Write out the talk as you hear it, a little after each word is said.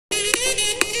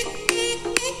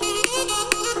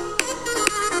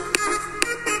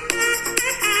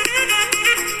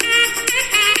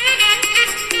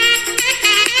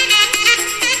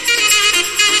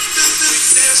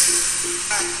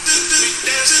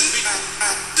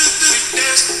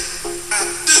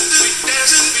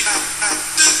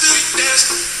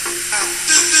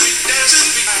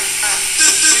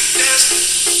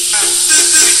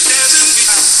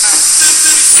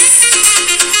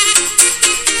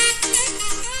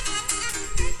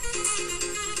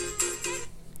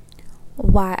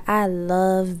why I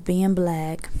love being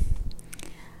black.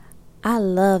 I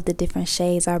love the different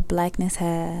shades our blackness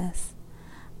has.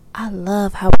 I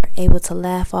love how we're able to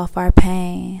laugh off our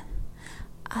pain.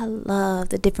 I love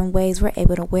the different ways we're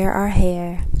able to wear our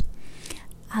hair.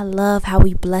 I love how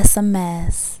we bless a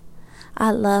mess.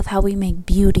 I love how we make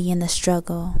beauty in the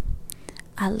struggle.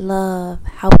 I love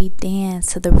how we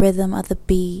dance to the rhythm of the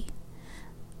beat.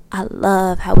 I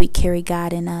love how we carry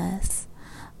God in us.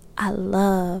 I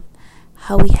love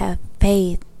how we have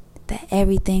faith that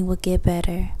everything will get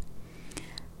better.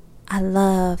 I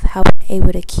love how we're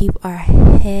able to keep our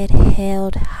head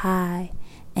held high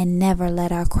and never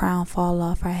let our crown fall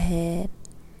off our head.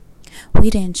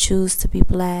 We didn't choose to be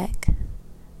black.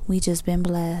 We just been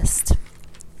blessed.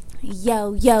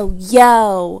 Yo, yo,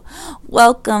 yo.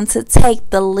 Welcome to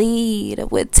Take the Lead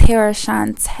with Tara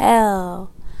Chantel.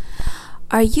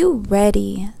 Are you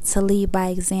ready to lead by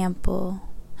example?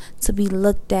 To be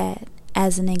looked at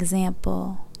as an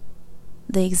example?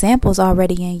 The example's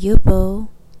already in you, boo.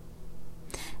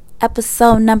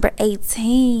 Episode number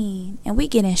 18, and we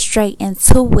getting straight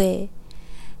into it.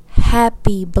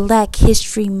 Happy Black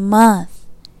History Month,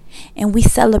 and we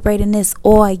celebrating this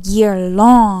all year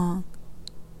long.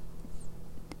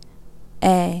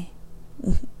 Hey,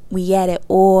 we at it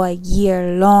all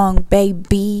year long,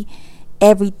 baby.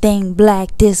 Everything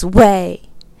black this way.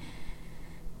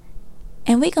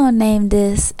 And we gonna name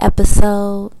this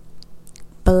episode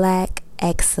Black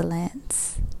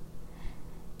Excellence.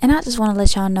 And I just want to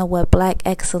let y'all know what Black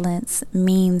excellence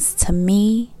means to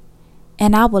me.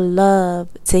 And I would love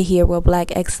to hear what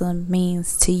Black excellence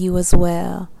means to you as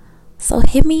well. So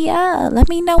hit me up. Let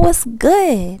me know what's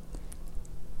good.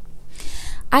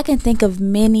 I can think of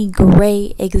many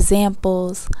great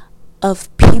examples of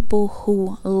people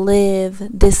who live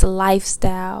this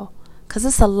lifestyle. Because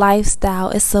it's a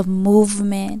lifestyle. It's a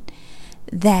movement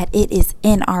that it is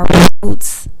in our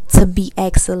roots to be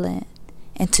excellent.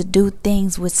 And to do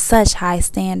things with such high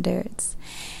standards.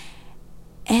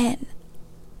 And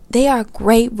they are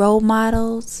great role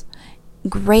models,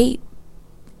 great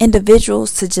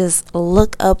individuals to just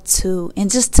look up to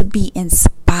and just to be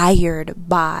inspired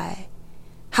by.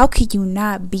 How could you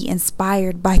not be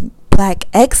inspired by Black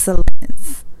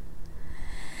excellence?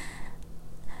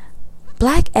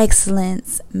 Black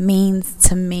excellence means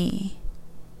to me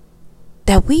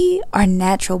that we are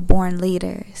natural born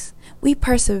leaders. We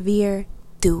persevere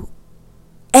through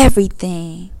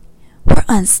everything. We're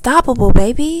unstoppable,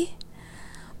 baby.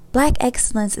 Black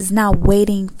excellence is not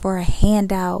waiting for a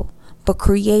handout, but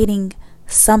creating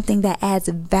something that adds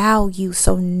value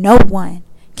so no one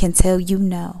can tell you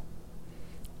no.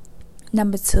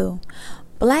 Number 2,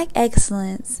 Black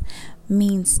excellence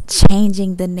means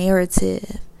changing the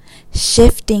narrative,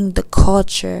 shifting the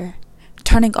culture,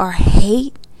 turning our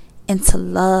hate into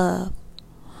love.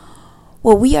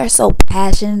 What we are so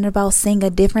passionate about seeing a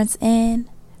difference in,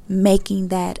 making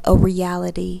that a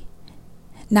reality.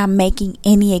 Not making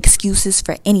any excuses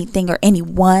for anything or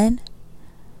anyone.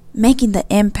 Making the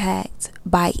impact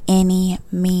by any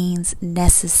means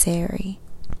necessary.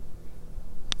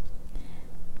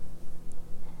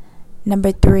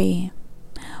 Number 3,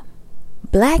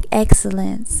 Black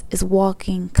excellence is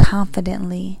walking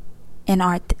confidently in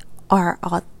our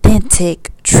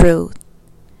authentic truth.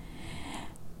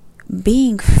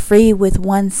 Being free with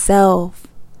oneself,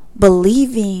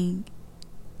 believing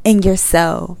in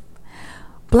yourself.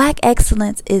 Black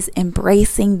excellence is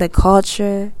embracing the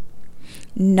culture,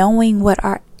 knowing what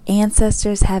our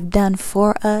ancestors have done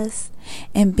for us,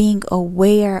 and being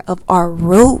aware of our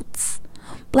roots.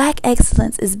 Black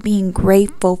excellence is being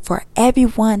grateful for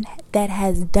everyone that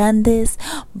has done this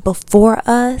before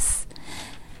us,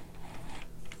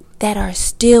 that are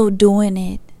still doing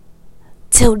it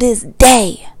till this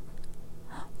day.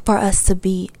 For us to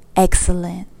be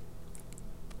excellent,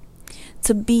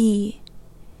 to be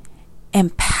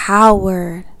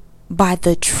empowered by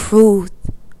the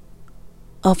truth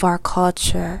of our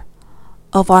culture,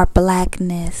 of our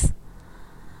blackness,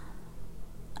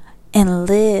 and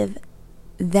live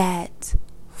that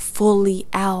fully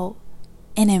out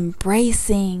and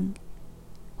embracing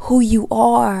who you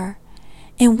are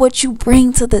and what you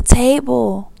bring to the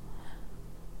table.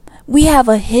 We have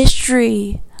a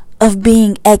history of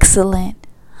being excellent,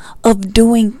 of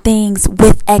doing things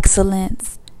with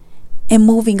excellence, and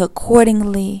moving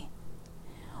accordingly.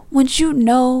 Once you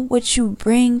know what you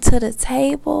bring to the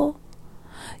table,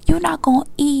 you're not going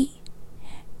to eat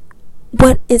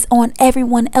what is on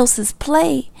everyone else's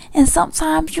plate. And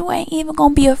sometimes you ain't even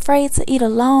going to be afraid to eat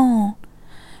alone,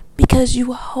 because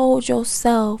you hold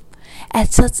yourself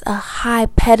at such a high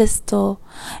pedestal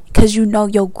because you know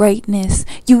your greatness,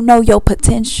 you know your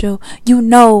potential, you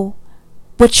know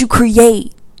what you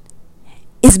create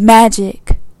is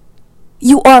magic.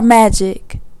 You are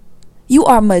magic. You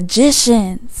are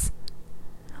magicians.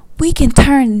 We can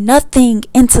turn nothing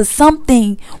into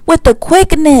something with the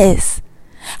quickness.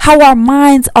 How our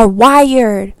minds are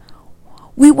wired.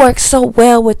 We work so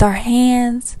well with our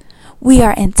hands. We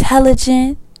are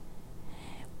intelligent.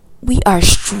 We are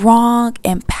strong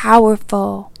and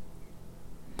powerful.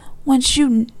 Once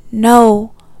you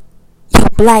know your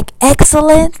black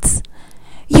excellence,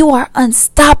 you are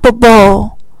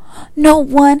unstoppable. No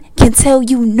one can tell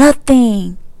you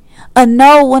nothing. A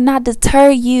no will not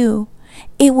deter you.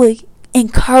 It will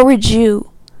encourage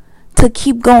you to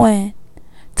keep going,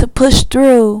 to push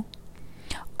through.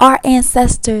 Our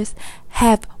ancestors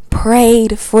have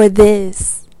prayed for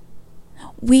this.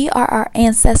 We are our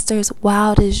ancestors'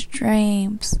 wildest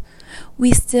dreams.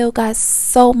 We still got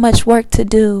so much work to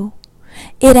do.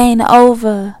 It ain't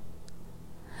over.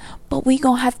 But we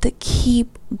gonna have to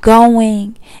keep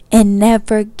going and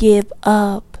never give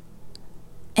up.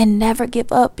 And never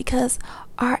give up because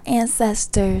our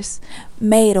ancestors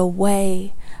made a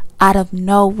way out of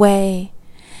no way.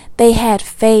 They had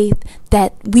faith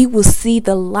that we will see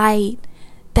the light,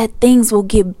 that things will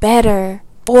get better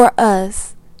for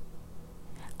us.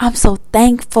 I'm so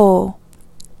thankful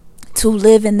to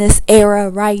live in this era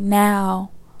right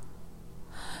now,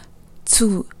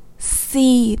 to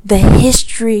see the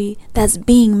history that's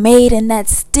being made and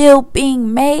that's still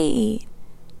being made.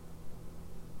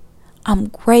 I'm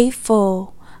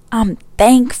grateful. I'm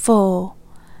thankful.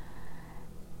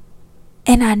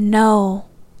 And I know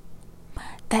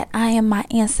that I am my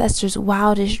ancestors'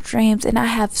 wildest dreams, and I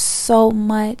have so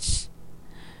much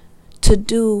to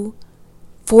do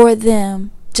for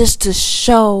them just to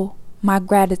show my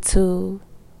gratitude,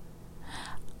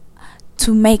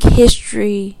 to make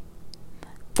history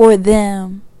for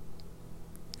them,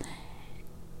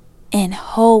 and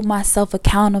hold myself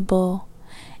accountable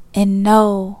and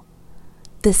know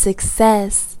the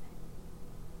success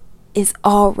is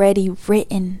already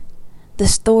written. The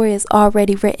story is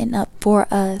already written up for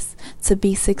us to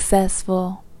be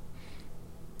successful.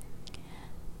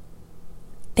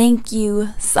 Thank you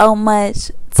so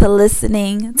much to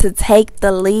listening to Take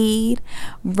the Lead.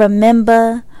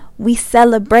 Remember, we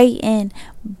celebrating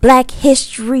Black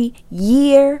History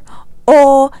Year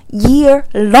all year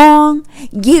long.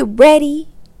 Get ready.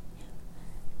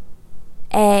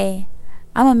 Hey,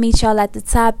 I'm gonna meet y'all at the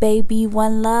top, baby.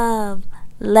 One love.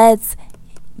 Let's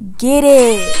get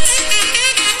it.